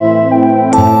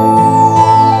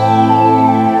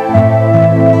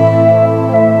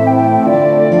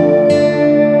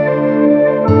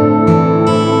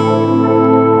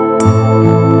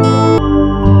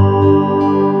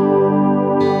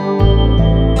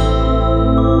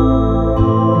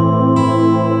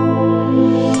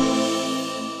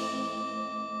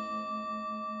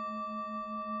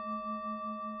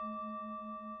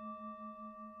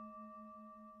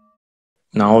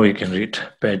Now we can read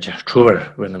page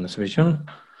 12, Vietnamese version,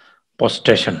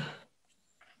 postation.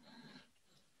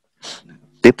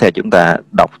 Tiếp theo chúng ta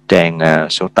đọc trang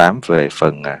số 8 về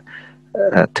phần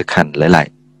thực hành lễ lại.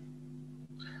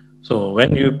 So when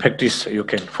you practice, you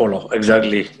can follow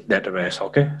exactly that verse,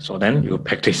 okay? So then you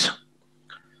practice.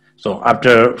 So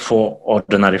after 4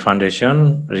 ordinary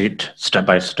foundation, read step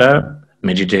by step,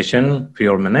 meditation,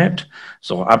 few minutes.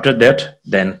 So after that,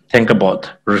 then think about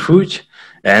refuge,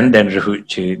 and then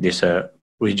refuge this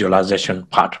visualization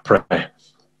part prayer.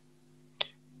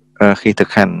 Khi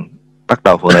thực hành bắt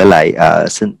đầu phần lễ lại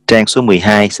trang số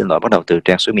 12, bắt đầu từ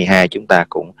trang số 12, chúng ta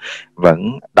cũng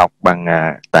vẫn đọc bằng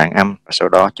tạng âm, sau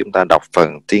đó chúng ta đọc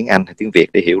phần tiếng Anh hay tiếng Việt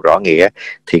để hiểu rõ nghĩa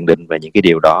thiền định và những cái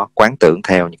điều đó, quán tưởng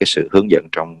theo những cái sự hướng dẫn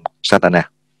trong Satana.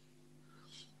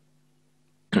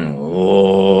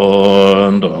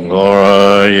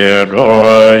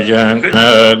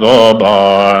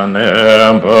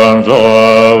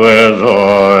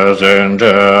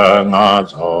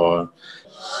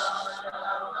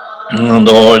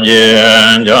 Đô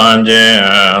nhiên chan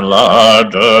nhiên la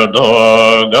trơ đô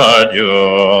ga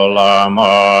ju la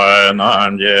mai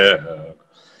nan je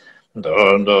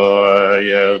đôn đô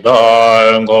ye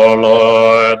đan go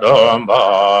loi đôn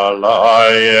ba la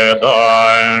ye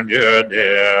đan je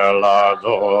de la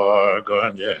zo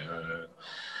gun je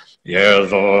ye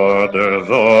zo de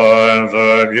zo zo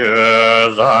ye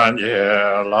zan je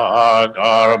la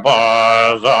gar ba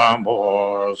zan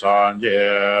bo san je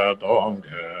dong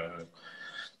ge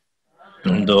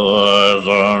Do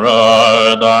zon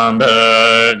ra dan be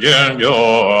jin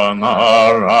jo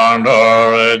na ran do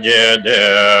je de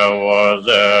wo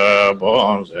ze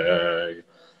bon se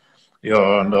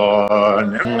yo do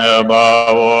ne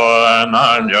ba wo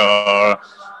nan jo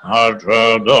ha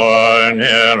tro do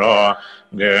ne ro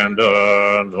gen do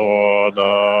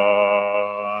da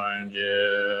je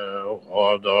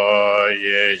ho do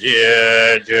ye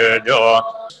je jo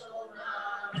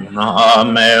Na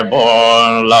me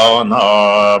bon lao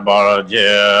na bar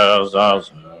je sa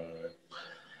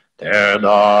te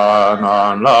da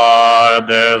na la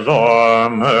de zo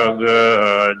me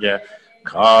ge je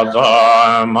ka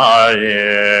za ma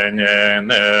ye ne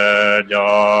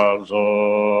ja zo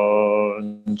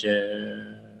je.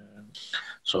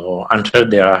 So until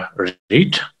they are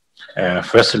read,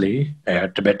 firstly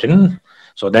Tibetan,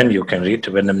 so then you can read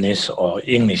Vietnamese or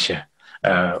English,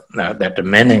 that the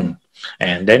meaning.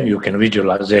 And then you can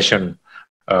visualization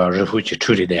refuge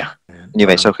truly there. Như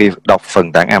vậy sau khi đọc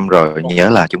phần tạng âm rồi, nhớ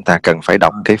là chúng ta cần phải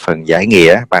đọc cái phần giải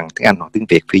nghĩa bằng tiếng Anh hoặc tiếng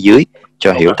Việt phía dưới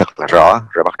cho hiểu thật là rõ,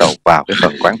 rồi bắt đầu vào cái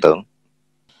phần quán tưởng.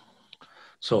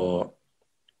 So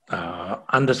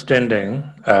understanding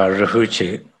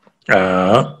refuge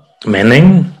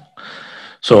meaning.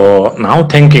 So now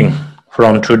thinking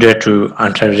from today to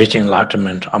until reaching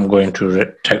enlightenment, I'm going to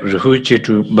take refuge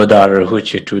to Buddha,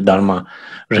 refuge to Dharma,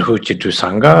 refuge to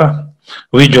Sangha,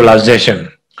 visualization.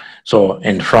 So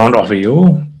in front of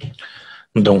you,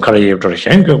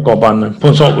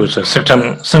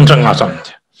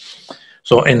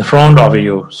 so in front of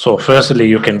you, so firstly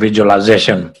you can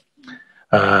visualization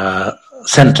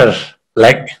center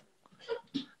leg.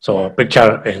 So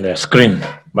picture in the screen,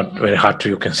 but very hard to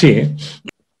you can see.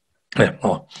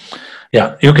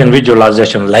 Yeah, you can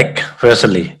visualization leg,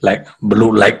 firstly, like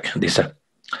blue leg, this.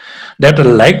 That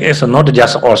leg is not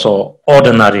just also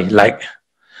ordinary leg,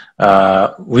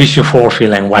 wishful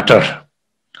feeling water.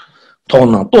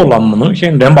 Which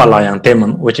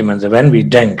means when we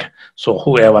drink, so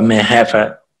whoever may have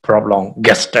a problem,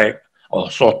 gastric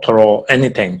or sore throat,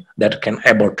 anything that can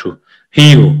able to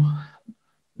heal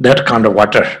that kind of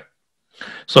water.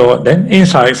 So then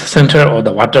inside the center of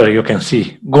the water, you can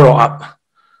see grow up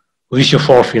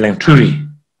wishful feeling tree.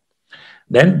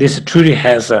 Then this tree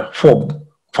has a four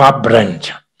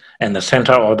branch, and the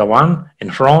center of the one in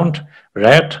front,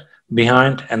 right,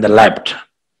 behind, and the left.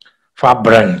 5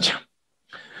 branch.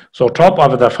 So top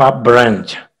of the 5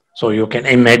 branch, so you can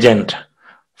imagine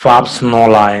 5 snow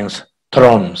lions,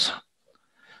 thrones,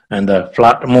 and the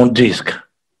flat moon disk,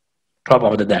 top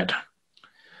of that.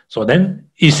 So then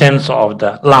essence of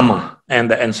the Lama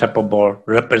and the inseparable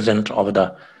represent of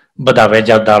the Buddha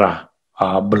Vajradhara,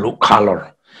 blue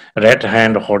color. Right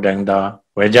hand holding the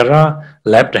Vajra,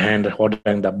 left hand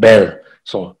holding the bell.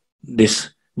 So this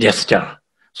gesture,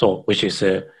 so which is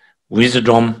a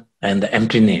wisdom and the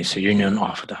emptiness, union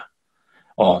of the,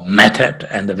 or method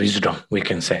and the wisdom, we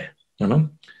can say,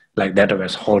 like that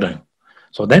was holding.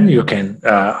 So then you can,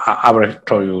 I will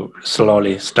show you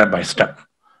slowly, step by step.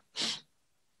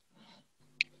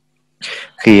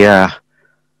 Khi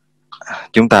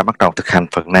chúng ta bắt đầu thực hành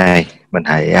phần này, mình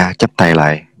hãy chắp tay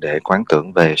lại để quán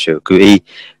tưởng về sự quy y.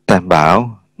 Tam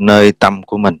bảo nơi tâm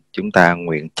của mình, chúng ta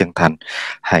nguyện chân thành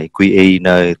hãy quy y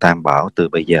nơi Tam bảo từ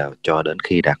bây giờ cho đến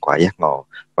khi đạt quả giác ngộ.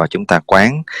 Và chúng ta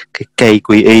quán cái cây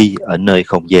quy y ở nơi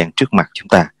không gian trước mặt chúng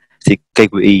ta. Thì cây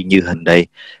quy y như hình đây,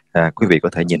 quý vị có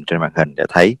thể nhìn trên màn hình để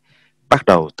thấy. Bắt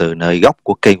đầu từ nơi gốc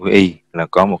của cây quy y là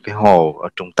có một cái hồ ở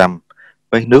trung tâm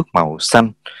với nước màu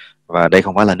xanh. Và đây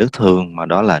không phải là nước thường, mà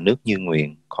đó là nước như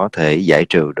nguyện, có thể giải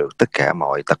trừ được tất cả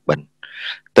mọi tật bệnh.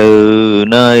 Từ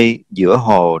nơi giữa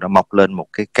hồ đã mọc lên một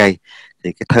cái cây,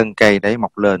 thì cái thân cây đấy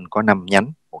mọc lên có 5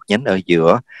 nhánh, một nhánh ở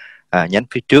giữa, nhánh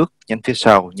phía trước, nhánh phía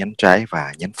sau, nhánh trái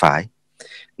và nhánh phải.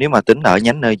 Nếu mà tính ở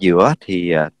nhánh nơi giữa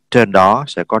thì trên đó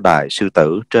sẽ có đài sư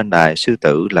tử, trên đài sư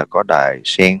tử là có đài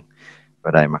sen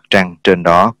và đài mặt trăng, trên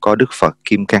đó có Đức Phật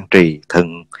Kim Cang Trì,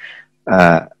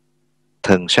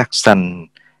 thân sắc xanh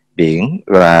biển,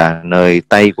 và nơi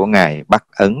tay của ngài Bắc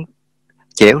ấn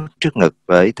chéo trước ngực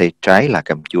với tay trái là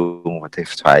cầm chuông và tay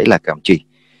phải là cầm chùy,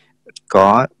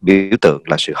 có biểu tượng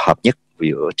là sự hợp nhất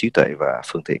giữa trí tuệ và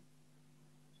phương tiện.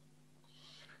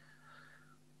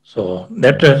 So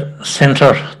that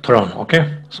center throne, okay.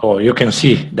 So you can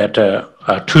see that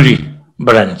tree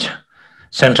branch,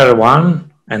 center one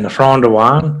and the front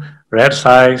one, right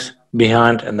side,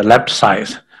 behind and the left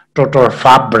side, total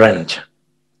 5 branch.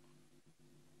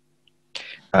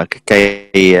 Cái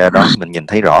cây đó mình nhìn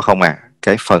thấy rõ không à?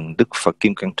 Cái phần Đức Phật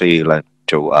Kim Cang Trì là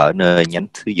trụ ở nơi nhánh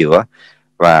thứ giữa,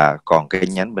 và còn cái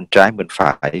nhánh bên trái, bên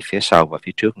phải, phía sau và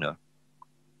phía trước nữa.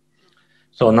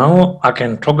 So now I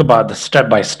can talk about the step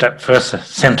by step. First,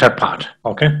 center part,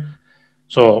 okay.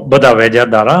 So Buddha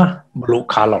Vajradhara, blue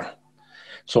color.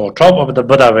 So top of the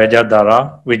Buddha Vajradhara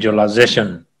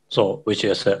visualization, so which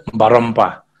is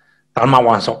Barampa,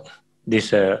 Dharmawansok,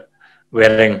 this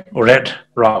wearing red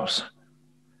robes,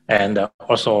 and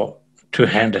also 2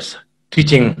 hands,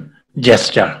 teaching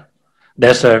gesture.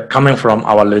 That's coming from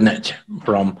our lineage,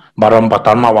 from Barampa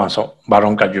Dharmawansok,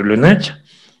 Baramkaju lineage.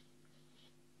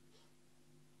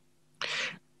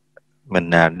 Mình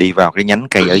đi vào cái nhánh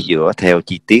cây ở giữa theo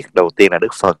chi tiết. Đầu tiên là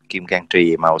Đức Phật Kim Cang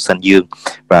Trì màu xanh dương,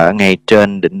 và ở ngay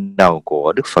trên đỉnh đầu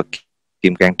của Đức Phật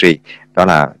Kim Cang Trì đó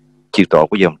là chư tổ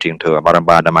của dòng truyền thừa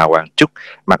Barampa Dhamma Hoàng Trúc,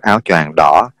 mặc áo choàng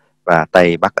đỏ và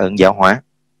tay bắt ấn giáo hóa.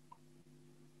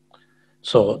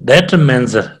 So that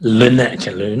means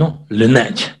lineage, you know,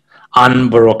 lineage,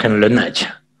 unbroken lineage.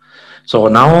 So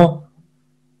now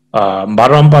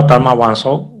Barampa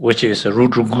Dhammawansok, which is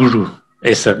Rudra Guru,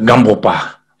 is Gambopa.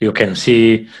 You can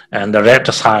see, and the red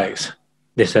side,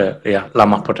 this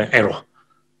Lama putting arrow,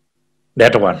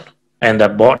 that one, and the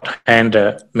both hand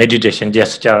meditation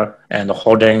gesture and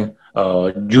holding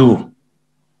you.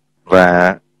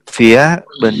 Và phía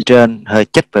bên trên hơi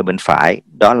chích về bên phải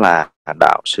đó là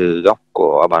đạo sư gốc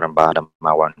của Barampa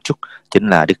Dhamma Hoàng Trúc, chính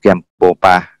là Đức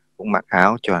Gambopa, cũng mặc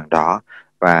áo choàng đỏ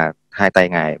và hai tay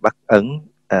ngài bắt ấn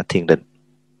thiền định.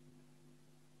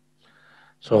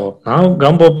 So now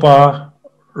Gambopa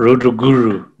Rudra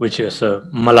Guru, which is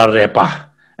Malarepa,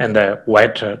 and the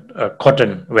white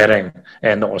cotton wearing,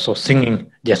 and also singing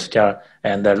gesture,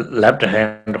 and the left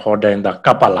hand holding the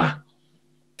Kapala.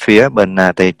 Phía bên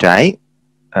tay trái,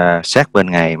 sát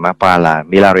bên ngài Mapa là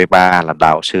Milarepa, là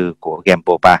đạo sư của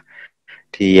Gambopa.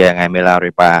 Thì ngài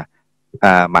Milarepa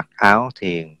mặc áo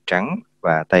thiền trắng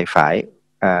và tay phải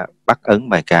bắt ấn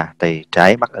bài ca, tay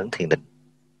trái bắt ấn thiền định.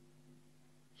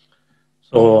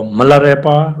 So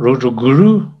Malarepa Rudra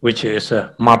Guru, which is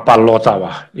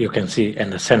Mapalotawa, you can see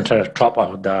in the center top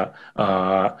of the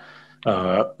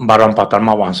Barampa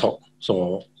Dhammawansok. So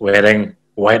wearing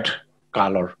white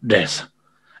color dress,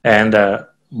 and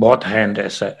both hands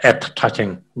is at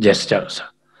touching gestures.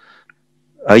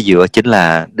 Ở giữa chính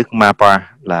là Đức Mapa,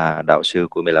 là đạo sư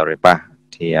của Milarepa.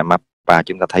 Thì Mapa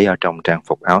chúng ta thấy ở trong trang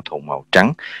phục áo thun màu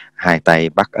trắng, hai tay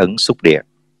bắt ấn xúc địa.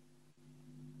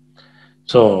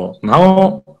 So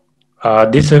now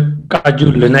this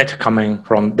Kaju lineage coming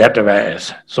from that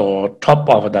verse. So top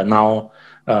of the now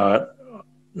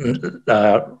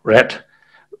red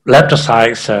left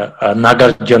side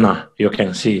Nagarjuna, you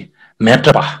can see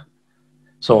Metapa.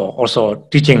 So also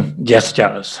teaching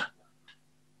gestures.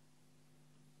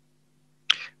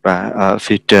 Và ở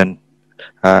phía trên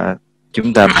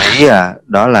chúng ta thấy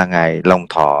đó là ngài Long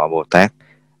Thọ Bồ Tát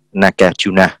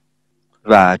Nagarjuna,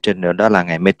 và trên nữa đó là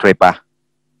ngài Maitreya.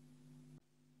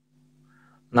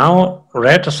 Now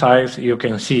right side you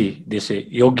can see this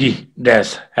yogi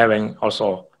dress having also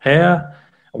hair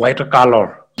white color.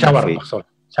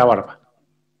 Shawarpa.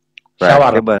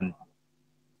 Và cái bên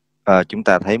chúng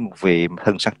ta thấy một vị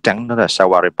thân sắc trắng, đó là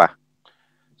Sawarpa.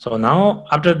 So now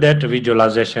after that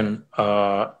visualization,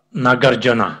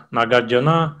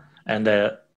 Nagarjuna and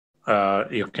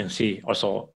you can see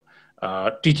also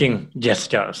teaching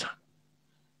gestures.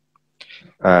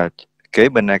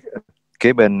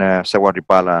 Kế bên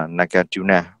Sawadripa là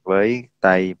Nagarjuna với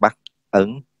tay bắt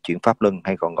ấn chuyển pháp luân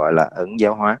hay còn gọi là ấn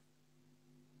giáo hóa.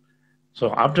 So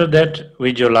after that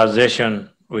visualization,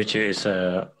 which is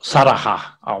Saraha,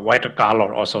 a white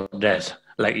color also does,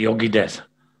 like yogi does.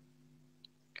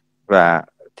 Và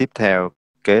tiếp theo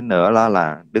kế nữa đó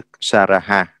là Đức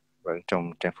Saraha vẫn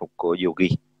trong trang phục của yogi.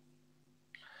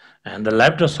 And the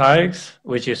left side,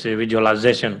 which is a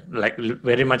visualization, like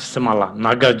very much similar,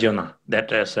 Nagarjuna,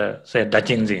 that is say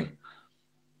Tenzin.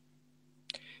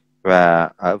 Và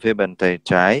ở phía bên tay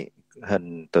trái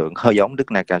hình tượng hơi giống Đức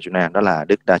Nagarjuna, đó là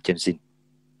Đức Tenzin.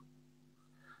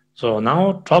 So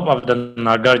now top of the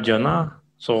Nagarjuna,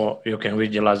 so you can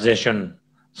visualization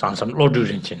Sansam Lodu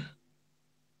Rinchen.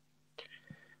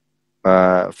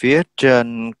 Phía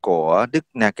trên của Đức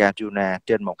Nagarjuna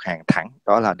trên một hàng thẳng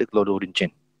đó là Đức Lodu Rinchen.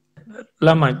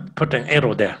 Lama put an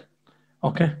arrow there.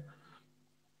 Okay.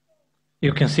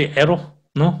 You can see arrow,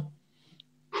 no?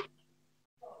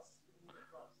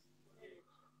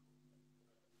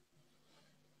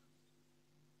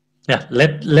 Yeah,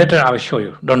 later I will show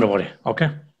you. Don't worry. Okay.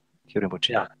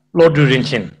 Yeah. Lodu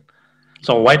Rinchen.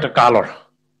 So white color.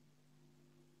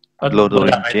 Lodu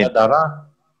Rinchen.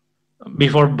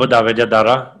 Before Buddha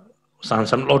Vajradhara,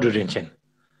 Sansam Lodu Rinchen.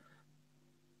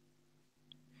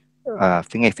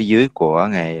 Phía ngay phía dưới của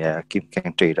ngài Kim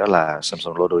Cang Trì đó là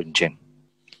Samson Lodu Rinchen.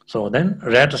 So then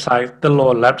right side, the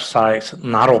lower left side,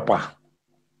 Naropa.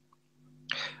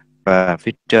 Và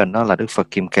phía trên đó là Đức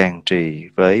Phật Kim Cang Trì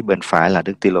với bên phải là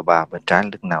Đức Tilopa, bên trái là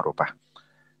Đức Naropa.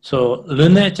 So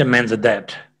lineage means that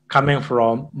coming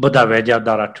from Buddha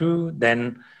Vajradhara to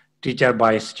then teacher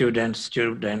by student,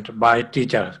 student by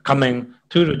teacher, coming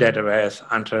through that ways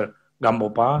under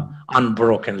Gambopa,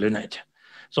 unbroken lineage.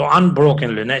 So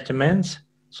unbroken lineage means,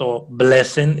 so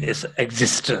blessing is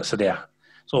existence there.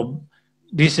 So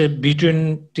this is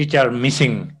between teacher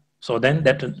missing, so then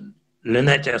that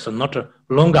lineage is not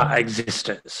longer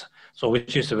existence. So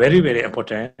which is very, very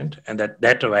important, and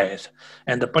that ways.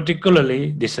 And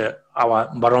particularly this our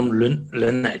Barom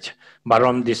lineage,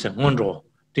 Barom this Munro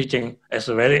teaching is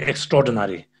very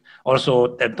extraordinary.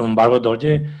 Also that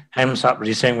Barbadoje ends up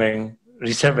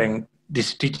receiving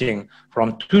this teaching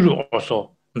from Turu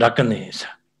also Dakanese.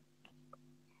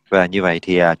 Và như vậy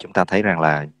thì chúng ta thấy rằng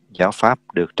là giáo pháp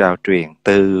được trao truyền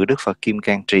từ Đức Phật Kim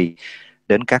Cang Trì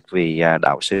đến các vị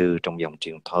đạo sư trong dòng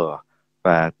truyền thừa,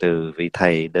 và từ vị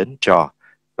thầy đến trò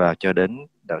và cho đến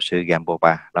đạo sư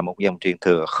Gambopa, là một dòng truyền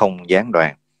thừa không gián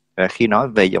đoạn. Và khi nói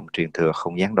về dòng truyền thừa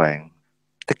không gián đoạn,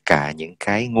 tất cả những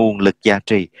cái nguồn lực gia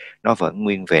trì nó vẫn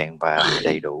nguyên vẹn và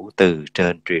đầy đủ từ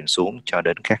trên truyền xuống cho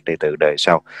đến các đệ tử đời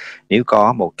sau. Nếu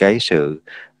có một cái sự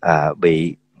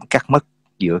bị cắt mất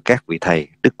giữa các vị thầy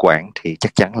đức quảng thì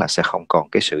chắc chắn là sẽ không còn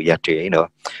cái sự gia trì ấy nữa.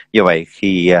 Do vậy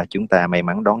khi chúng ta may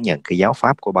mắn đón nhận cái giáo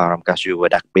pháp của Barom Kagyu và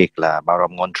đặc biệt là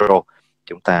Barom Ngondro,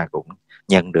 chúng ta cũng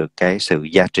nhận được cái sự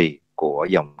gia trì của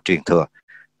dòng truyền thừa.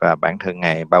 Và bản thân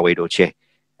ngài Bawe Doche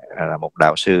là một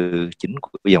đạo sư chính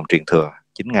của dòng truyền thừa,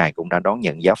 chính ngài cũng đã đón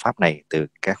nhận giáo pháp này từ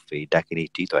các vị Dakini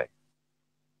trí tuệ.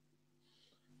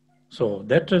 So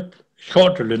that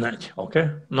short lineage, okay,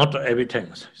 not everything.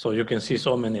 So you can see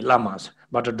so many lamas,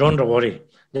 but don't worry.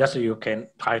 Just you can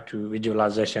try to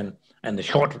visualization and the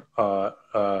short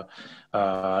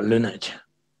lineage.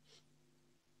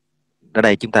 Ở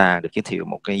đây chúng ta được giới thiệu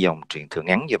một cái dòng truyền thừa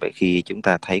ngắn, như vậy khi chúng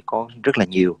ta thấy có rất là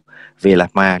nhiều vị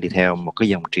Lama đi theo một cái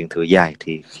dòng truyền thừa dài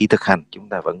thì khi thực hành chúng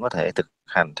ta vẫn có thể thực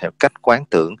hành theo cách quán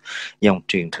tưởng dòng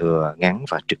truyền thừa ngắn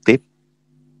và trực tiếp.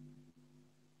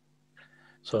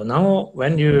 So now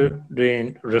when you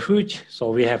doing refuge, so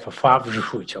we have a 5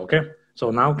 refuge, okay?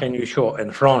 So now can you show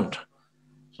in front?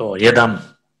 So Yadam.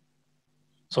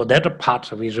 So that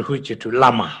part we refuge to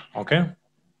Lama, okay?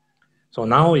 So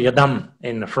now Yadam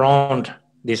in front,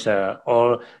 this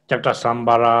all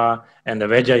Chaktasambara and the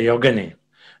Veja Yogini.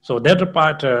 So that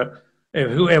part,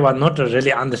 if whoever not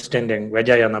really understanding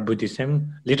Vajrayana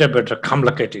Buddhism, little bit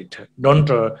complicated. Don't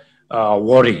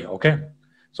worry, okay?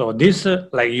 So this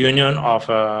like union of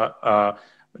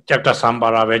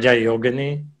Chaktasambara, Veja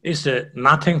Yogini is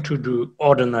nothing to do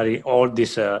ordinary all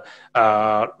this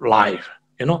life,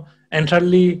 you know,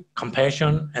 entirely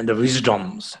compassion and the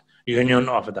wisdoms. Union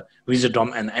of the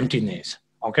wisdom and emptiness.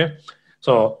 Okay,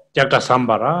 so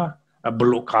Chaktasambara, a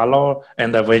blue color,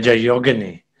 and the Veja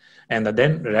Yogini, and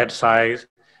then red side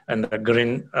and the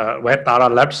green, red Tara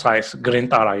left side, green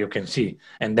Tara you can see,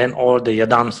 and then all the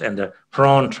Yadams and the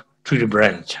front tree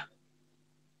branch.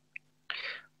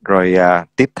 Rồi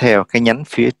tiếp theo cái nhánh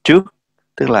phía trước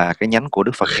tức là cái nhánh của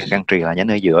Đức Phật Kim Cang Trì là nhánh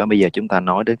ở giữa. Bây giờ chúng ta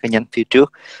nói đến cái nhánh phía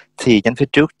trước, thì nhánh phía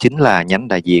trước chính là nhánh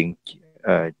đại diện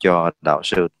cho đạo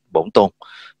sư Bổn Tôn.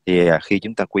 Thì khi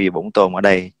chúng ta quy Bổn Tôn ở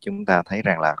đây, chúng ta thấy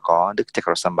rằng là có Đức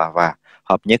Chakrasambhava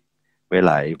hợp nhất với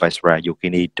lại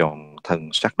Vajrayogini trong thân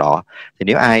sắc đỏ. Thì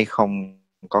nếu ai không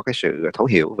có cái sự thấu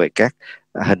hiểu về các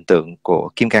hình tượng của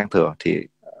Kim Cang Thừa thì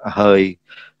hơi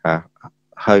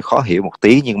khó hiểu một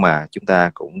tí, nhưng mà chúng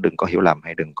ta cũng đừng có hiểu lầm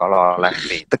hay đừng có lo lắng,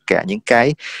 vì tất cả những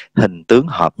cái hình tướng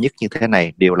hợp nhất như thế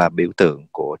này đều là biểu tượng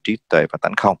của trí tuệ và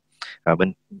tánh không.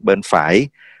 Bên phải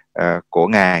của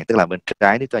ngài, tức là bên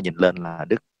trái nếu ta nhìn lên là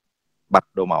Đức Bạch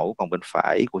Độ Mẫu, còn bên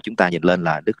phải của chúng ta nhìn lên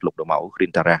là Đức Lục Độ Mẫu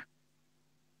Rintara.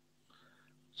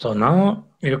 So now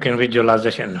you can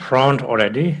visualization in front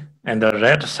already, and the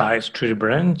red side tree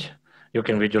branch. You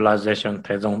can visualization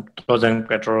Tenzin,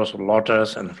 petals,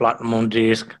 lotus, and flat moon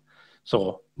disk. So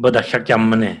Buddha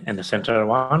Shakyamuni in the center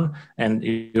one, and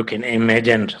you can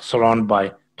imagine surrounded by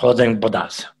 1,000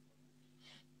 Buddhas.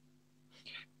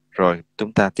 Rồi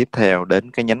chúng ta tiếp theo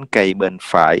đến cái nhánh cây bên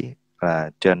phải là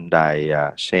trên đài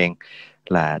sen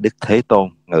là Đức Thế Tôn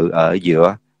ngự ở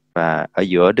giữa, và ở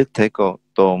giữa Đức Thế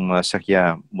Tôn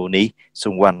Sakyamuni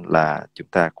xung quanh là chúng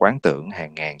ta quán tưởng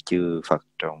hàng ngàn chư Phật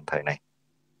trong thời này.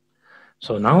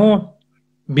 So now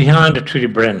behind the tree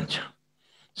branch,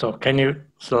 so can you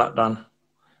slide down?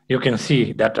 You can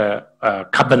see that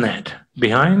cabinet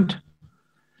behind.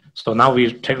 So now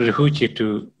we take refuge to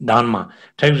Dharma,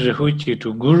 take refuge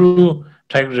to Guru,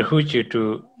 take refuge to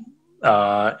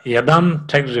Yadam,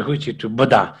 take refuge to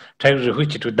Buddha, take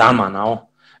refuge to Dharma now.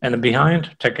 And behind,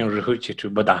 taking refuge to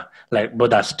Buddha, like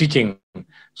Buddha's teaching,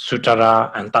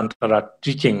 Sutara and Tantra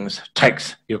teachings,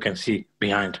 texts you can see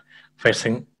behind,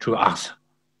 facing to us.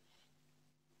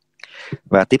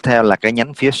 Và tiếp theo là cái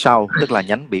nhánh phía sau, tức là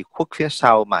nhánh bị khuất phía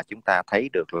sau, mà chúng ta thấy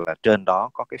được là trên đó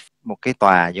có một cái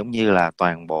tòa giống như là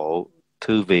toàn bộ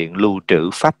thư viện lưu trữ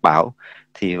pháp bảo.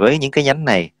 Thì với những cái nhánh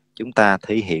này, chúng ta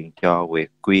thể hiện cho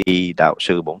việc quy y đạo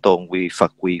sư Bổn Tôn, quy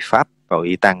Phật, quy Pháp và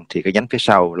quy Tăng. Thì cái nhánh phía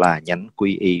sau là nhánh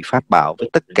quy y pháp bảo với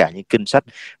tất cả những kinh sách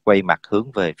quay mặt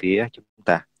hướng về phía chúng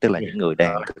ta, tức là những người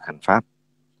đang thực hành pháp.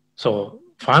 So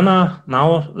Fana,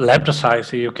 now left side,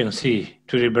 so you can see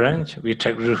to the branch, we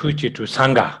take refuge to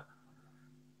Sangha.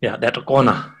 Yeah, that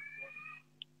corner.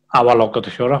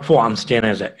 Avalokiteshvara, 4 arms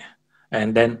Janese.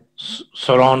 And then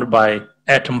surrounded by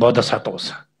 8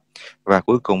 Bodhisattvas. Và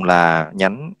cuối cùng là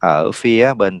nhánh ở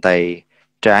phía bên tay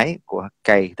trái của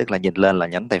cây, tức là nhìn lên là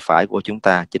nhánh tay phải của chúng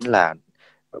ta, chính là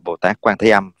Bồ Tát Quan Thế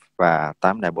Âm và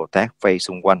 8 đại Bồ Tát vây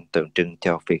xung quanh, tượng trưng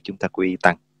cho việc chúng ta quy y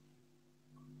tăng.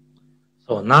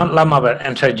 So now Lama will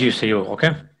introduce you,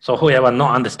 okay? So whoever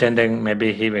not understanding,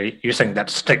 maybe he will using that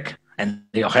stick in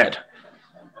your head.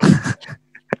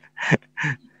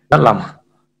 That Lama.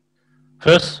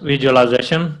 First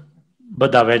visualization,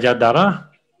 Buddha Vajradhara.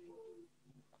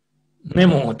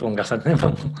 Nemo Tungasa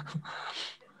Nemo.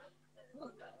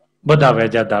 Buddha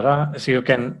Vajradhara. So you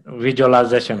can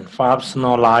visualization 5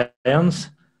 snow lions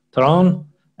throne,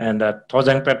 and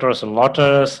 1,000 petals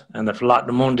lotus, and the flat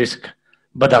moon disk.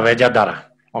 Buddha Vajradhara,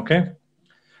 okay?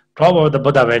 Top of the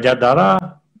Buddha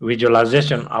Vajradhara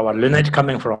visualization, our lineage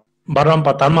coming from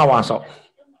Barampatama Vanso.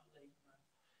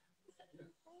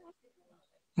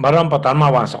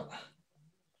 Barampatama Vanso.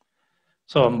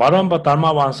 So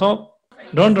Barampatama Vanso,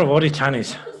 don't worry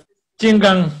Chinese.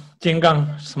 Jingang,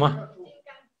 Sma.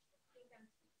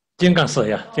 Jingang Se,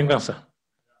 yeah, Jingang Se.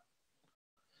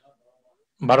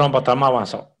 Barampatama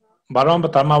Vanso.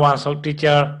 Barampatama Vanso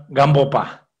teacher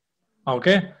Gambopa.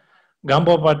 Okay,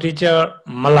 Gambopa teacher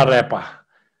Malarepa.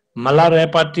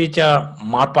 Malarepa teacher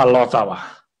Marpa Lotawa.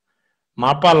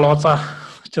 Marpa Lota,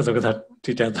 just look at that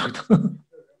teacher.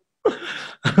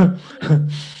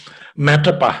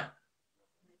 Metrapa.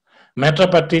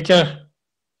 Metrapa teacher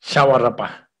Shawarapa.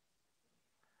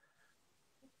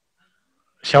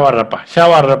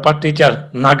 Shawarapa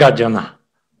teacher Nagarjuna.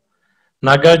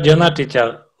 Nagarjuna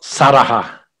teacher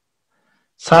Saraha.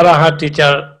 Saraha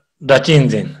teacher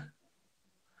Tenzin.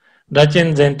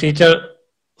 Tenzin teacher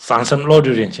Sansam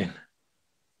Lodhu Rinchen.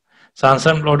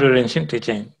 Sansam Lodhu Rinchen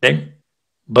teaching. Then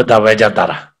Buddha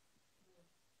Vajradhara.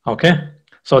 Okay?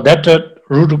 So that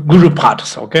Guru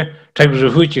parts, okay? Take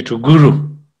refuge to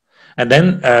Guru. And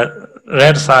then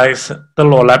red size, the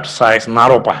low left size,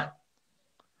 Naropa.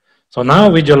 So now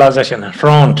visualization in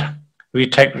front. We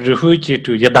take refuge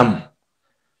to Yadam.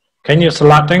 Can you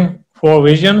selecting 4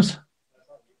 visions?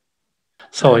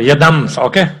 So Yadams,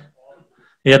 okay?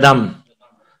 Yadam.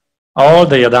 All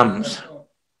the Yadams.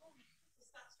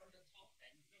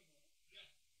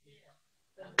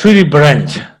 Tree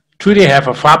branch. Tree have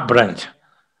a 5 branch.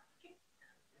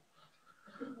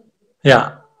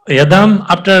 Yeah. Yadam,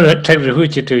 after take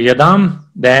refuge to Yadam,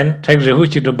 then take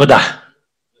refuge to Buddha.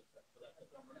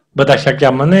 Buddha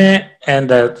Shakyamuni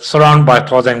and surrounded by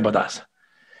 1,000 Buddhas.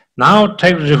 Now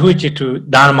take refuge to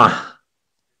Dharma.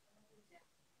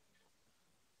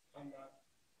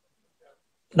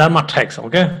 Dharma text,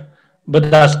 okay?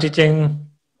 Buddha's teaching,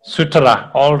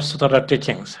 sutra, all sutra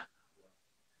teachings.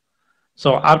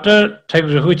 So after take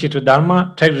refuge to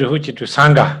Dharma, take refuge to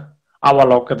Sangha.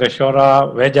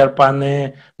 Avalokiteshvara,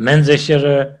 Vejarpani,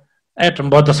 Menzeshwara,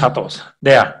 and Bodhisattvas.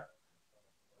 There.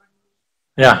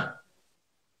 Yeah.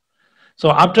 So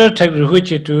after take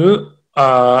refuge to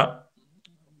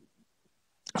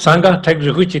Sangha, take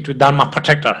refuge to Dharma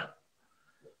protector.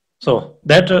 So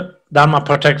that Dharma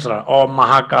protector or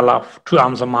Mahakala, 2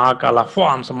 arms of Mahakala, 4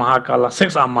 arms of Mahakala,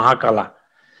 6 arms of Mahakala,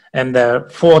 and the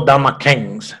 4 Dharma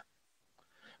kings.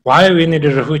 Why we need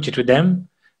a refuge to them?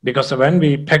 Because when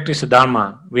we practice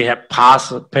Dharma, we have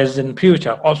past, present,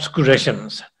 future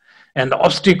obscurations and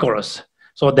obstacles.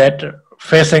 So that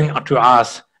facing to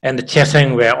us and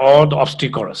chasing away all the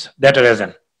obstacles. That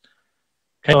reason.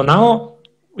 Okay. So now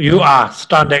you are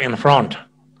standing in front.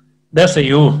 That's a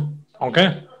you.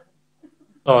 Okay.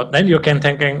 So then you can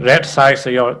thinking red size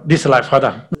your dislike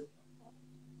father.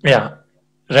 Yeah.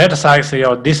 Red size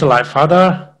your dislike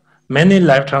father. Many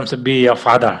lifetimes be your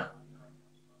father.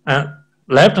 And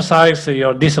left side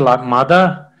your dislike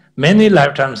mother, many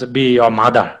lifetimes be your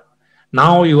mother.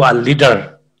 Now you are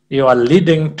leader. You are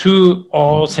leading to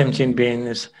all sentient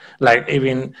beings, like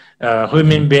even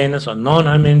human beings or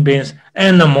non-human beings,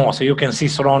 animals. So you can see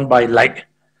surrounded by light.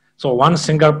 So one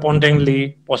single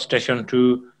pointingly prostration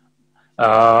to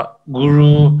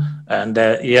Guru and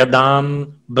the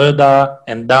Yadam, Buddha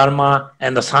and Dharma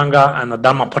and the Sangha and the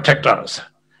Dharma protectors.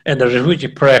 And the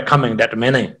refuge prayer coming that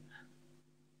many.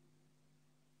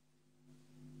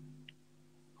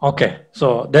 Okay,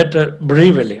 so that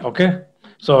briefly, okay?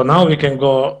 So now we can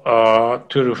go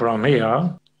to from here.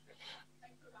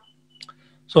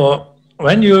 So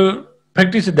when you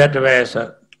practice that way,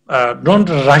 don't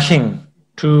rushing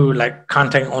to like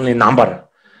counting only number,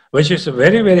 which is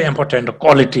very, very important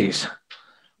qualities.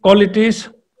 Qualities,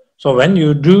 so when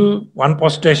you do one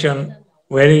prostration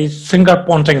very single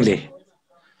pointingly.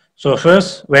 So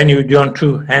first, when you join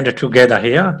 2 hands together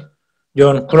here,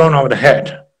 join crown of the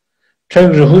head.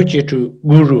 Take refuge to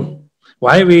Guru.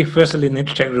 Why we firstly need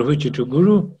to take refuge to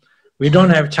Guru? We don't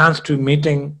have chance to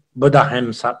meeting Buddha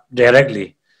himself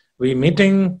directly. We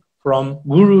meeting from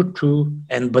Guru to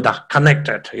and Buddha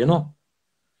connected,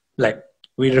 like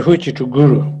we refuge to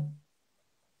Guru.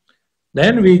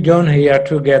 Then we join here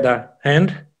together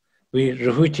and we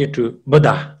refuge to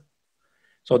Buddha.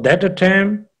 So that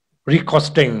time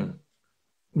requesting,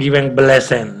 giving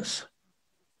blessings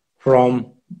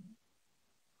from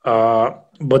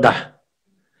Buddha,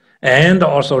 and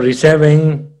also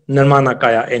receiving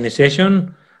Nirmanakaya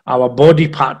initiation, our body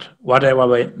part, whatever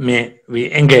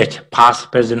we engage,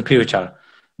 past, present, future,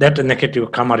 that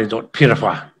negative karma result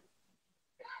purify.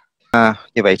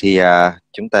 Như vậy thì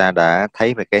chúng ta đã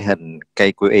thấy về cái hình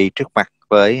cây quy y trước mặt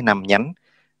với 5 nhánh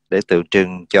để tượng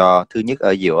trưng cho thứ nhất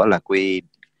ở giữa là quy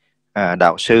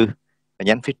đạo sư,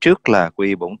 nhánh phía trước là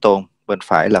quy bổn tôn, bên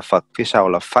phải là Phật, phía sau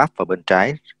là Pháp và bên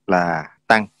trái là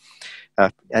Tăng.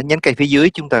 Nhánh cây phía dưới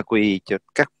chúng ta quy cho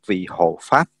các vị hộ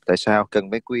Pháp. Tại sao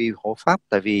cần phải quy hộ Pháp?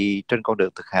 Tại vì trên con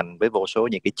đường thực hành với vô số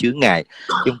những cái chướng ngại,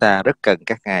 chúng ta rất cần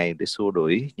các ngài để xua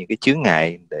đuổi những cái chướng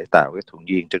ngại để tạo cái thuận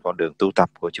duyên trên con đường tu tập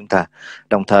của chúng ta.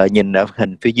 Đồng thời nhìn ở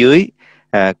hình phía dưới,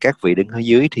 các vị đứng ở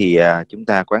dưới thì chúng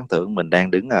ta quán tưởng mình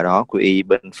đang đứng ở đó. Quy y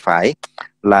bên phải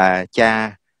là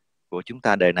cha của chúng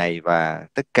ta đời này và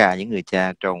tất cả những người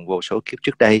cha trong vô số kiếp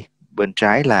trước đây. Bên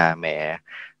trái là mẹ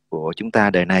của chúng ta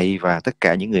đời này và tất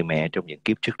cả những người mẹ trong những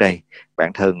kiếp trước đây.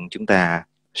 Bản thân chúng ta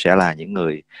sẽ là những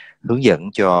người hướng dẫn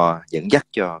dẫn dắt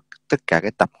cho tất cả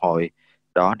cái tập hội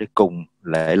đó để cùng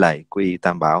lễ lạy quy y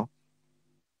Tam Bảo.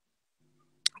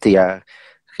 Thì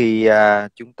khi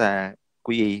chúng ta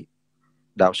quy y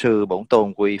đạo sư, bổn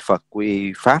tôn, quy y Phật, quy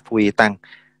y Pháp, quy y Tăng,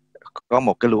 có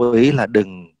một cái lưu ý là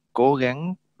đừng cố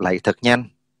gắng lạy thật nhanh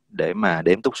để mà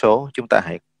đếm túc số. Chúng ta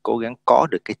hãy cố gắng có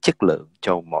được cái chất lượng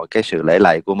trong mọi cái sự lễ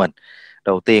lạy của mình.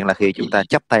 Đầu tiên là khi chúng ta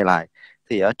chắp tay lại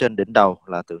thì ở trên đỉnh đầu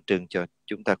là tượng trưng cho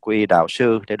chúng ta quy đạo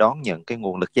sư để đón nhận cái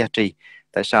nguồn lực gia trì.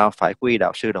 Tại sao phải quy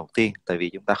đạo sư đầu tiên? Tại vì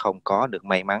chúng ta không có được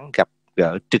may mắn gặp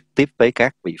gỡ trực tiếp với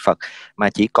các vị Phật, mà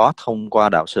chỉ có thông qua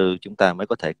đạo sư chúng ta mới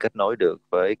có thể kết nối được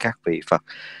với các vị Phật.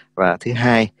 Và thứ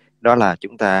hai đó là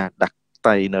chúng ta đặt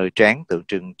tay nơi trán tượng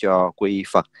trưng cho quy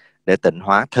Phật để tịnh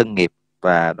hóa thân nghiệp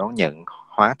và đón nhận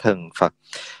hóa thân Phật.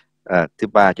 Thứ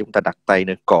ba, chúng ta đặt tay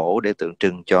nơi cổ để tượng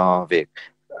trưng cho việc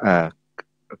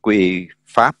quy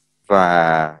Pháp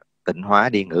và tịnh hóa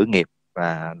đi ngữ nghiệp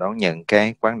và đón nhận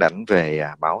cái quán đảnh về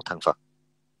báo thân Phật.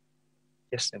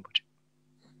 Yes,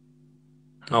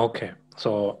 Okay, so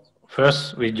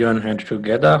first we join hands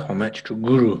together, homage to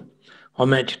Guru,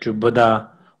 homage to Buddha,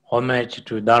 homage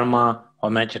to Dharma,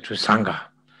 homage to Sangha.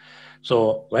 So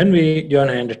when we join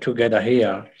hands together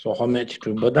here, so homage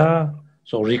to Buddha,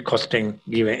 so recosting,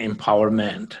 giving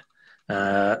empowerment,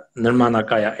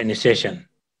 Nirmanakaya initiation,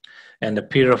 and the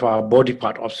purify body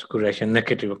part obscuration,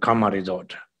 negative karma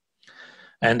result.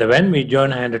 And when we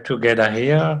join hands together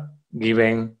here,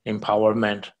 giving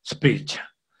empowerment speech.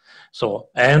 So,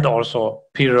 and also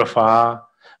purify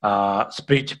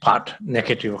speech part,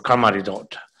 negative karma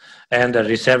result, and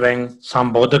receiving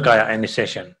Sambodhakaya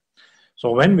initiation.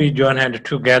 So when we join hands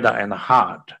together in the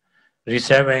heart,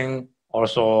 receiving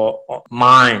also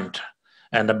mind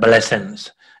and the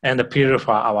blessings, and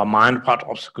purify our mind part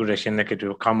obscuration,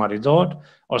 negative karma result,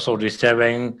 also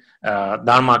receiving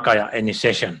Dharmakaya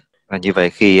initiation. Và như vậy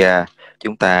khi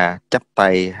chúng ta chắp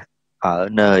tay ở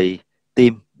nơi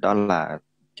tim, đó là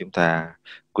chúng ta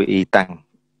quy y tăng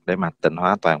để mà tịnh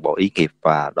hóa toàn bộ ý nghiệp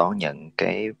và đón nhận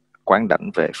cái quán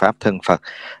đảnh về pháp thân Phật.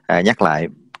 Nhắc lại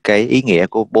cái ý nghĩa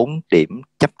của 4 điểm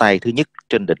chắp tay. Thứ nhất,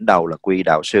 trên đỉnh đầu là quy y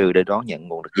đạo sư để đón nhận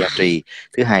nguồn lực gia trì.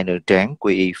 Thứ hai, nơi trán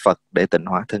quy y Phật để tịnh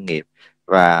hóa thân nghiệp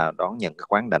và đón nhận cái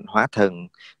quán đảnh hóa thân.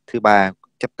 Thứ ba,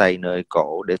 chắp tay nơi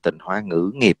cổ để tịnh hóa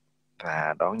ngữ nghiệp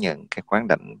và đón nhận cái quán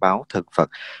đảnh báo thân Phật.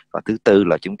 Và thứ tư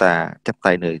là chúng ta chắp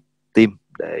tay nơi tim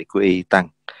để quy y tăng,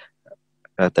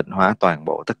 tịnh hóa toàn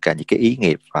bộ tất cả những cái ý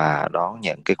nghiệp và đón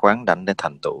nhận cái quán đảnh để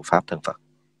thành tựu pháp thân Phật.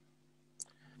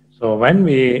 So when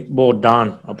we bow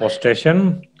down a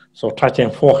prostration, so touching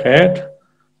forehead,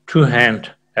 two hands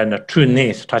and the two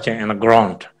knees touching on the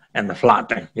ground and the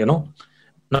flattening,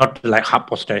 not like half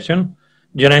prostration.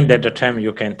 During that time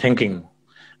you can thinking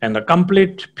and the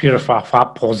complete purify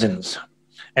five positions.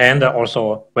 And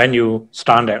also when you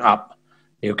stand up,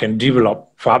 you can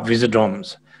develop five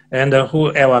wisdoms. And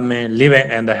whoever may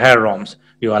living in the hair realms,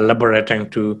 you are liberating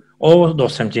to all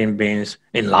those sentient beings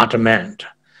enlightenment.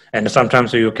 And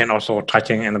sometimes you can also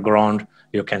touching in the ground,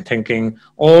 you can thinking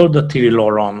all the three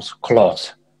lower realms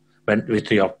close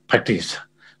with your practice.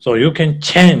 So you can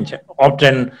change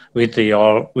often with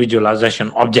your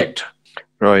visualization object.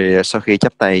 Rồi sau khi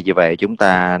chắp tay như vậy, chúng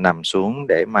ta nằm xuống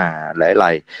để mà lễ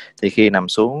lạy. Thì khi nằm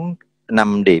xuống,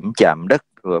 5 điểm chạm đất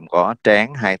gồm có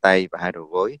trán, 2 tay và 2 đầu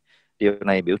gối. Điều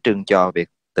này biểu trưng cho việc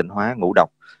tịnh hóa ngũ độc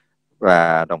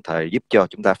và đồng thời giúp cho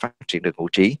chúng ta phát triển được ngũ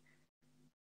trí.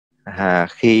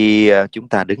 Khi chúng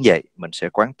ta đứng dậy, mình sẽ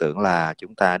quán tưởng là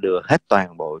chúng ta đưa hết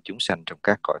toàn bộ chúng sanh trong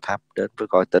các cõi tháp đến với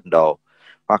cõi tịnh độ.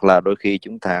 Hoặc là đôi khi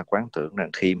chúng ta quán tưởng rằng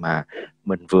khi mà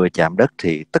mình vừa chạm đất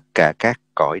thì tất cả các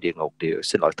cõi địa ngục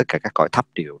tất cả các cõi thấp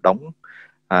đều đóng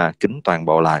kín toàn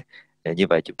bộ lại. Như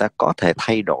vậy chúng ta có thể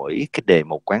thay đổi cái đề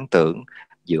mục quán tưởng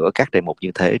giữa các đề mục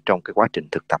như thế trong cái quá trình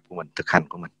thực tập của mình, thực hành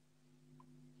của mình.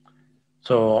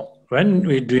 So when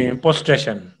we doing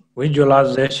prostration,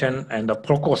 visualization and the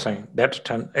focusing,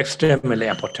 that's extremely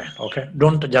important. Okay,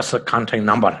 don't just counting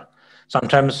number.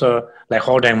 Sometimes like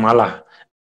holding mala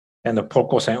and the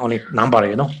focusing only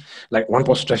number, like one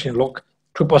prostration look,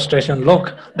 two prostration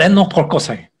look, then no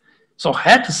focusing. So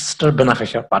head is still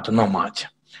beneficial, but not much.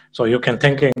 So you can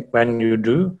thinking when you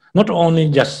do, not only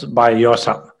just by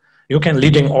yourself, you can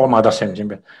leading all mother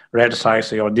sentient, red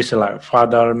size, your dislife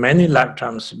father, many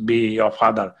lifetimes be your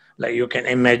father. Like you can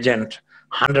imagine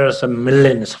hundreds of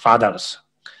millions fathers.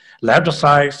 Left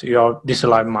side, your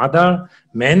dislife mother,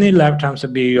 many lifetimes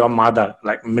be your mother,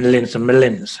 like millions and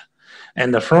millions.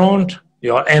 And the front,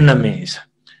 your enemies.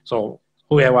 So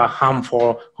whoever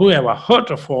harmful, whoever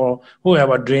hurtful,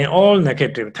 whoever doing all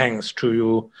negative things to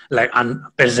you, like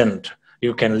unpleasant,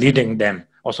 you can leading them.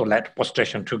 Also let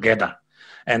prostration together.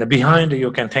 And behind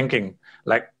you can thinking,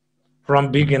 like from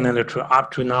beginning to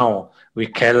up to now, we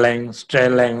killing,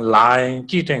 stealing, lying,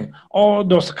 cheating, all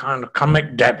those kind of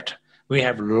karmic debt. We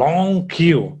have long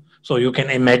queue. So you can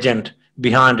imagine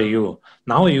behind you.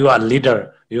 Now you are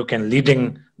leader. You can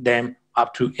leading them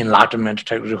up to enlightenment,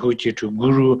 take refuge to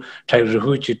Guru, take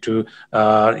refuge to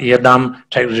Yadam,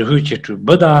 take refuge to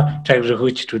Buddha, take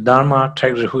refuge to Dharma,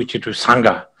 take refuge to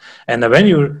Sangha. And when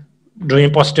you're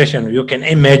doing prostration, you can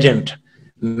imagine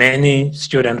many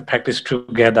students practice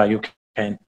together. You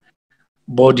can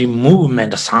body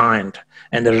movement sign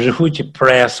and the refuge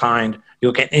prayer sign.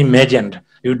 You can imagine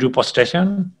you do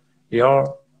prostration,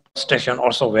 your prostration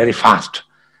also very fast.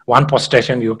 One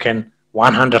prostration you can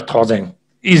 100,000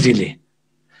 easily.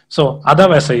 So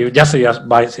otherwise you just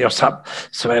by yourself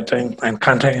sweating and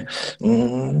counting,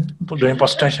 doing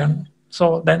prostration.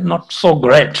 So then not so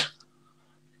great.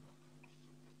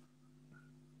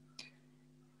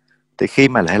 Thì khi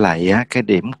mà lễ lạy á, cái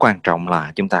điểm quan trọng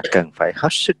là chúng ta cần phải hết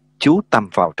sức chú tâm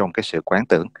vào trong cái sự quán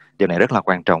tưởng. Điều này rất là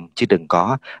quan trọng, chứ đừng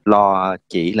có lo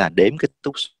chỉ là đếm cái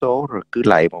túc số rồi cứ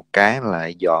lạy một cái là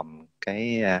dòm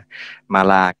cái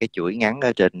mala, cái chuỗi ngắn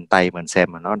ở trên tay mình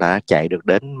xem mà nó đã chạy được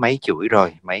đến mấy chuỗi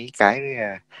rồi, mấy cái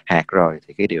hạt rồi,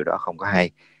 thì cái điều đó không có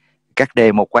hay. Các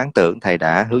đề mục quán tưởng thầy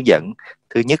đã hướng dẫn.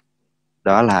 Thứ nhất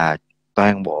đó là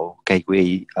toàn bộ cây quy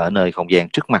y ở nơi không gian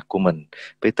trước mặt của mình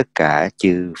với tất cả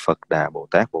chư Phật Đà Bồ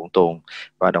Tát Bổn Tôn,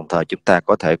 và đồng thời chúng ta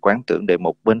có thể quán tưởng đề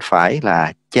mục bên phải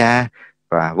là cha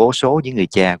và vô số những người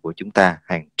cha của chúng ta,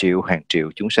 hàng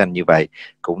triệu chúng sanh như vậy.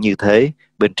 Cũng như thế,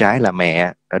 bên trái là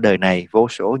mẹ ở đời này, vô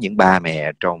số những ba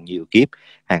mẹ trong nhiều kiếp,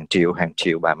 hàng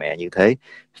triệu bà mẹ như thế.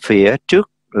 Phía trước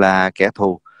là kẻ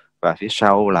thù và phía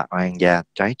sau là oan gia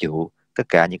trái chủ, tất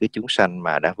cả những cái chúng sanh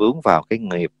mà đã vướng vào cái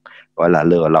nghiệp gọi là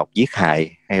lừa lọc, giết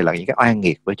hại hay là những cái oan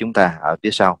nghiệt với chúng ta ở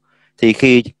phía sau. Thì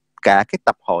khi cả cái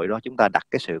tập hội đó chúng ta đặt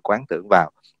cái sự quán tưởng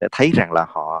vào để thấy rằng là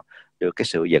họ được cái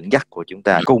sự dẫn dắt của chúng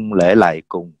ta cùng lễ lạy,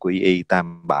 cùng quy y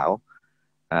tam bảo.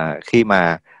 Khi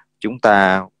mà chúng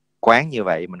ta quán như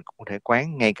vậy, mình cũng có thể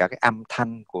quán ngay cả cái âm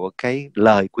thanh của cái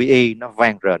lời quy y nó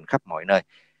vang rền khắp mọi nơi.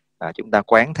 Chúng ta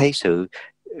quán thấy sự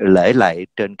lễ lạy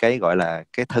trên cái gọi là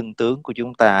cái thân tướng của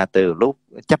chúng ta, từ lúc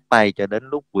chắp tay cho đến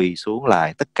lúc quỳ xuống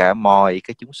lại, tất cả mọi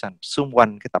cái chúng sanh xung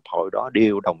quanh cái tập hội đó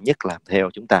đều đồng nhất làm theo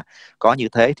chúng ta. Có như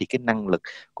thế thì cái năng lực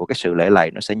của cái sự lễ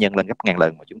lạy nó sẽ nhân lên gấp ngàn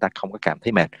lần mà chúng ta không có cảm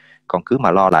thấy mệt. Còn cứ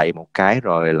mà lo lạy một cái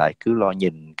rồi lại cứ lo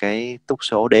nhìn cái túc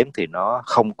số đếm thì nó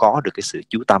không có được cái sự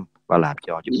chú tâm và làm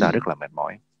cho chúng ta rất là mệt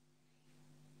mỏi.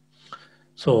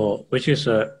 So, which is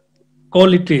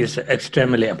quality is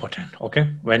extremely important, okay,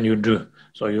 when you do.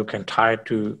 So you can try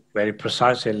to very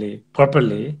precisely,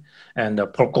 properly, and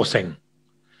focusing.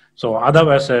 So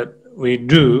otherwise, we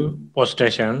do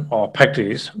prostration or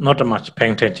practice, not much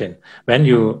paying attention. When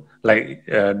you like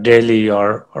daily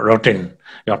or routine,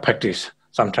 your practice,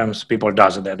 sometimes people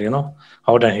does that,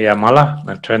 how to hear mala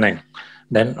and training,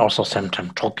 then also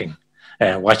sometimes talking,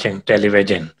 watching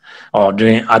television or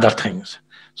doing other things.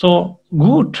 So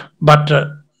good, but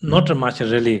not much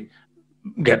really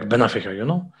get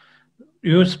beneficial,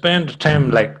 You spend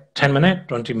time like 10 minutes,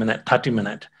 20 minutes, 30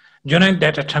 minutes. During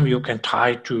that time, you can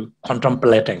try to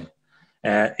contemplating.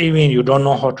 Even you don't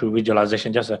know how to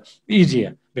visualization, just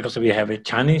easier, because we have a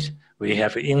Chinese, we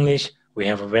have English, we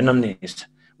have Vietnamese.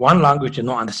 One language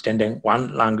no understanding,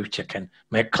 one language you can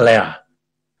make clear.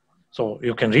 So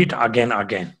you can read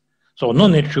again. So no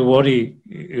need to worry,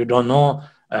 you don't know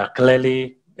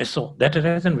clearly. So that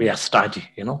reason we are study,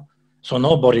 So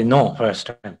nobody know first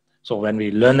time. So when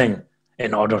we learning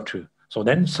in order to, so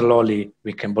then slowly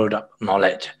we can build up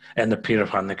knowledge and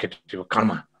purify negative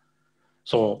karma.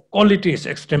 So quality is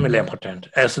extremely important.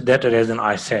 As that reason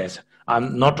I says,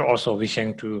 I'm not also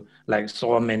wishing to like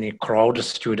so many crowd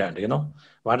student,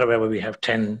 whatever we have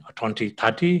 10, 20,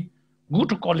 30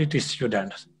 good quality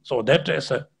students. So that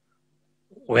is a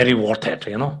very worth it,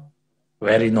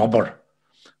 very noble.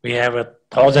 We have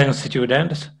 1,000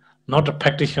 students, not a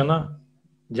practitioner,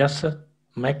 just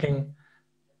making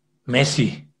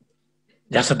messy,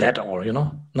 just that all,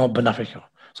 no beneficial.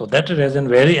 So that reason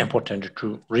very important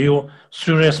to real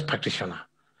serious practitioner.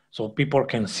 So people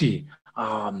can see,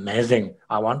 amazing,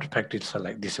 I want to practice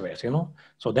like this way,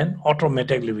 So then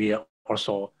automatically we are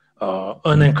also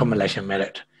earning accumulation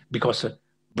merit, because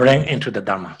bring into the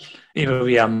Dharma. If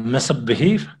we are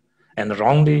misbehave and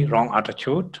wrong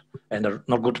attitude and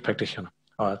not good practitioner,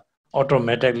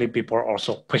 automatically people are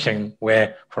also pushing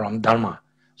away from Dharma.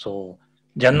 So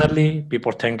generally,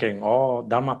 people thinking,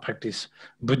 Dharma practice,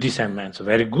 Buddhism means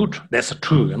very good. That's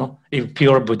true, If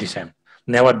pure Buddhism,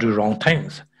 never do wrong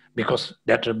things, because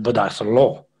that Buddha's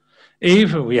law.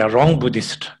 If we are wrong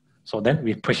Buddhist, so then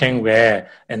we pushing where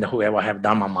and whoever have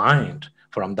Dharma mind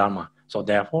from Dharma. So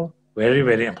therefore, very,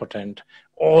 very important,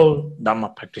 all Dharma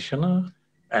practitioner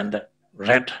and the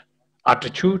right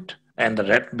attitude and the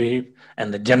right belief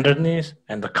and the gentleness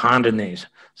and the kindness.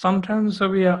 Sometimes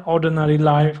we are ordinary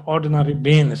life, ordinary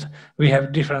beings. We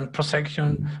have different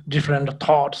perception, different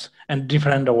thoughts, and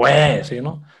different ways,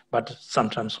 but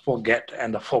sometimes forget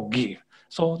and forgive.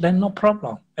 So then no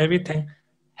problem. Everything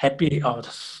happy, or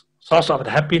source of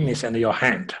happiness in your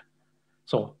hand.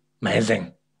 So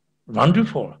amazing,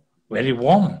 wonderful, very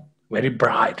warm, very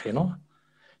bright,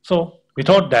 So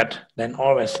without that, then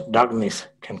always darkness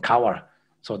can cover.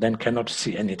 So then cannot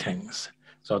see anything.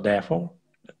 So therefore,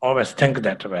 always think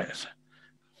that way.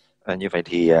 Như vậy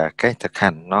thì cái thực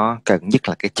hành nó cần nhất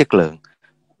là cái chất lượng.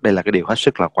 Đây là cái điều hết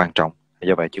sức là quan trọng.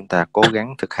 Do vậy chúng ta cố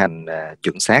gắng thực hành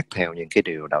chuẩn xác theo những cái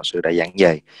điều đạo sư đã giảng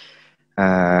dạy.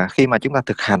 Khi mà chúng ta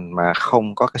thực hành mà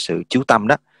không có cái sự chú tâm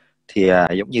đó, Thì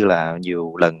giống như là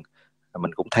nhiều lần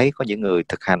mình cũng thấy có những người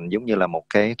thực hành giống như là một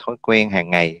cái thói quen hàng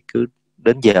ngày, cứ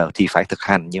đến giờ thì phải thực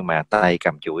hành nhưng mà tay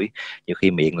cầm chuỗi, nhiều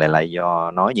khi miệng lại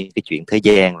do nói những cái chuyện thế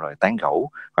gian rồi tán gẫu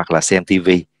hoặc là xem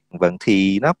tivi. Vâng,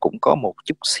 thì nó cũng có một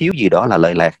chút xíu gì đó là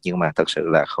lợi lạc, nhưng mà thật sự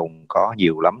là không có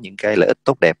nhiều lắm những cái lợi ích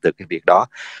tốt đẹp từ cái việc đó,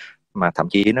 mà thậm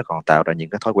chí nó còn tạo ra những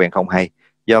cái thói quen không hay.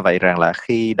 Do vậy rằng là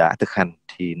khi đã thực hành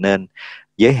thì nên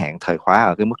giới hạn thời khóa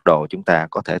ở cái mức độ chúng ta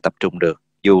có thể tập trung được,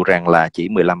 dù rằng là chỉ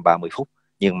 15-30 phút,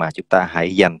 nhưng mà chúng ta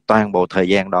hãy dành toàn bộ thời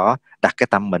gian đó, đặt cái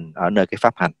tâm mình ở nơi cái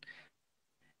pháp hành.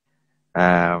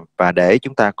 Và để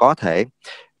chúng ta có thể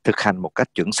thực hành một cách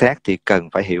chuẩn xác thì cần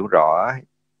phải hiểu rõ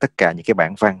tất cả những cái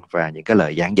bản văn và những cái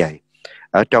lời giảng dạy.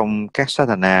 Ở trong các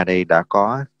sadhana đây đã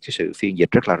có cái sự phiên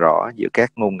dịch rất là rõ giữa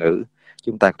các ngôn ngữ.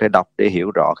 Chúng ta có thể đọc để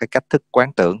hiểu rõ cái cách thức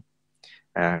quán tưởng.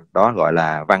 Đó gọi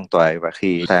là văn tuệ, và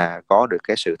khi ta có được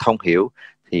cái sự thông hiểu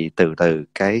thì từ từ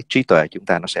cái trí tuệ chúng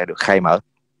ta nó sẽ được khai mở.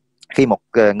 Khi một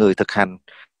người thực hành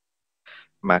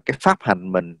mà cái pháp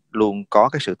hành mình luôn có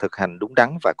cái sự thực hành đúng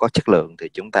đắn và có chất lượng thì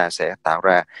chúng ta sẽ tạo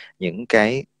ra những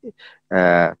cái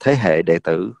thế hệ đệ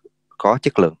tử có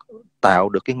chất lượng, tạo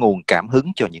được cái nguồn cảm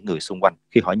hứng cho những người xung quanh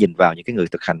khi họ nhìn vào những cái người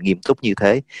thực hành nghiêm túc như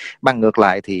thế. Bằng ngược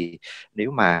lại thì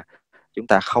nếu mà chúng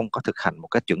ta không có thực hành một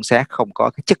cách chuẩn xác, không có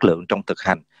cái chất lượng trong thực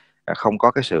hành, không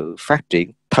có cái sự phát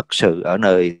triển thật sự ở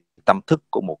nơi tâm thức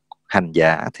của một hành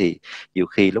giả, thì nhiều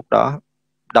khi lúc đó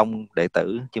đông đệ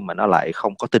tử nhưng mà nó lại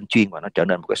không có tinh chuyên, và nó trở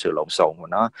nên một cái sự lộn xộn, và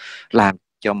nó làm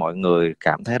cho mọi người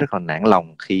cảm thấy rất là nản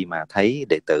lòng khi mà thấy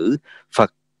đệ tử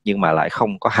Phật nhưng mà lại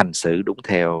không có hành xử đúng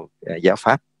theo giáo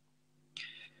pháp.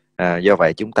 Do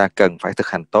vậy chúng ta cần phải thực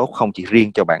hành tốt, không chỉ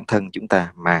riêng cho bản thân chúng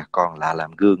ta mà còn là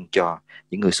làm gương cho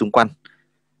những người xung quanh.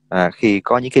 Khi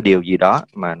có những cái điều gì đó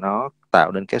mà nó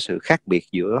tạo nên cái sự khác biệt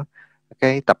giữa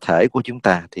cái tập thể của chúng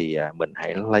ta thì mình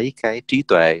hãy lấy cái trí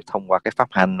tuệ thông qua cái pháp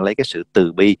hành, lấy cái sự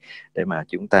từ bi để mà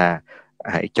chúng ta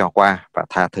hãy cho qua và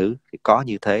tha thứ. Thì có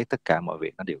như thế tất cả mọi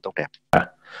việc nó đều tốt đẹp.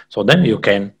 So then you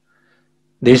can,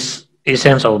 this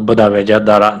essence of Buddha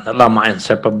Vajradhara, Lama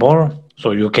inseparable, so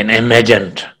you can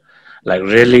imagine like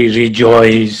really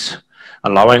rejoice,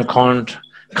 allowing count,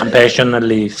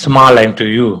 compassionately smiling to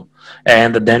you,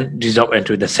 and then dissolve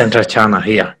into the central chana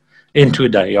here, into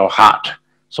your heart.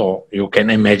 So you can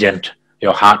imagine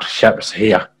your heart shapes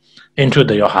here, into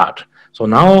your heart. So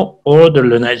now all the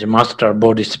lineage master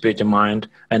body, spirit, mind,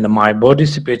 and my body,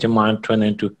 spirit, mind turn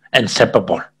into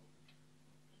inseparable.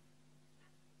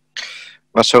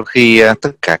 Và sau khi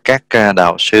tất cả các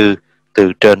đạo sư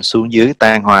từ trên xuống dưới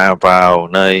tan hòa vào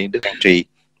nơi Đức An Trì,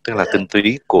 tức là tinh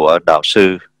túy của đạo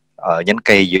sư ở nhánh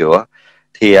cây giữa,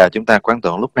 thì chúng ta quán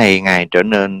tưởng lúc này Ngài trở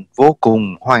nên vô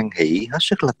cùng hoan hỷ, hết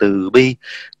sức là từ bi,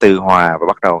 từ hòa, và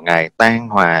bắt đầu Ngài tan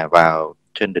hòa vào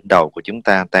trên đỉnh đầu của chúng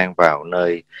ta, tan vào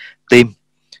nơi tim.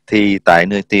 Thì tại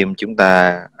nơi tim chúng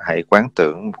ta hãy quán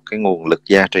tưởng một cái nguồn lực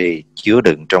gia trì chứa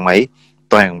đựng trong ấy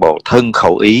toàn bộ thân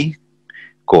khẩu ý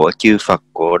của chư Phật,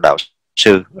 của đạo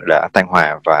sư đã tan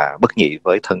hòa và bất nhị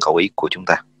với thân khẩu ý của chúng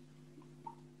ta.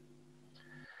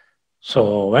 So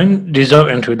when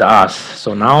dissolve into the earth,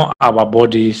 so now our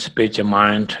body, spirit,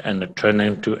 mind, and turn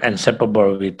into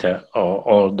inseparable with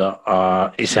all the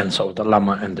essence of the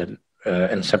Lama, and the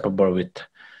inseparable with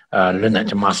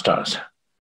lineage masters.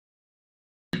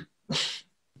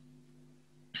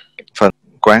 Phần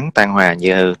quán tan hòa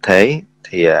như thế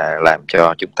thì làm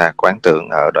cho chúng ta quán tưởng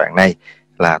ở đoạn này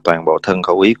là toàn bộ thân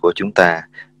khẩu ý của chúng ta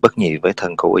bất nhị với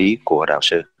thân khẩu ý của đạo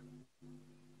sư.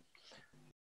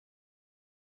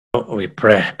 We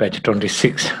pray page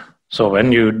 26. So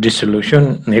when you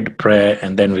dissolution, need prayer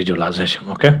and then visualization,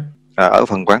 okay? Ở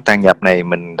phần quán tan nhập này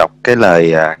mình đọc cái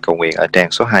lời cầu nguyện ở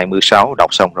trang số 26,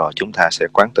 đọc xong rồi chúng ta sẽ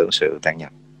quán tưởng sự tan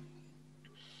nhập.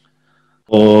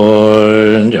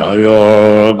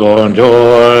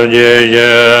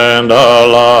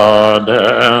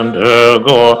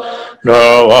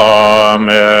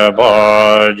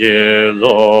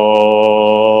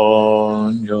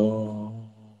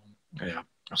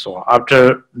 So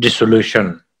after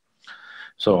dissolution,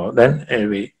 so then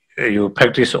you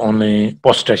practice only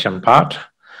prostration part.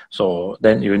 So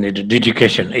then you need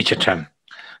dedication each time.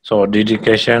 So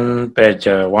dedication page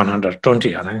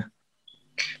 120, I think.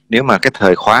 Nếu mà cái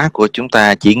thời khóa của chúng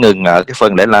ta chỉ ngừng ở cái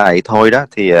phần để lại thôi đó,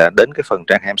 thì đến cái phần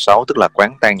trang 26 tức là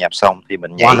quán tan nhập xong thì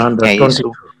mình nhảy ngay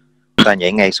xuống, chúng ta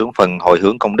nhảy ngay xuống phần hồi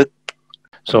hướng công đức.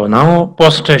 So now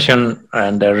prostration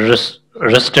and the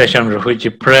recitation, Refuge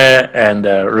prayer and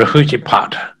the Refuge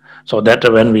part. So that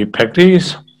when we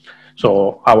practice, so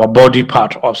our body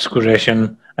part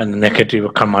obscuration and negative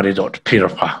karma result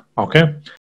purify. Okay.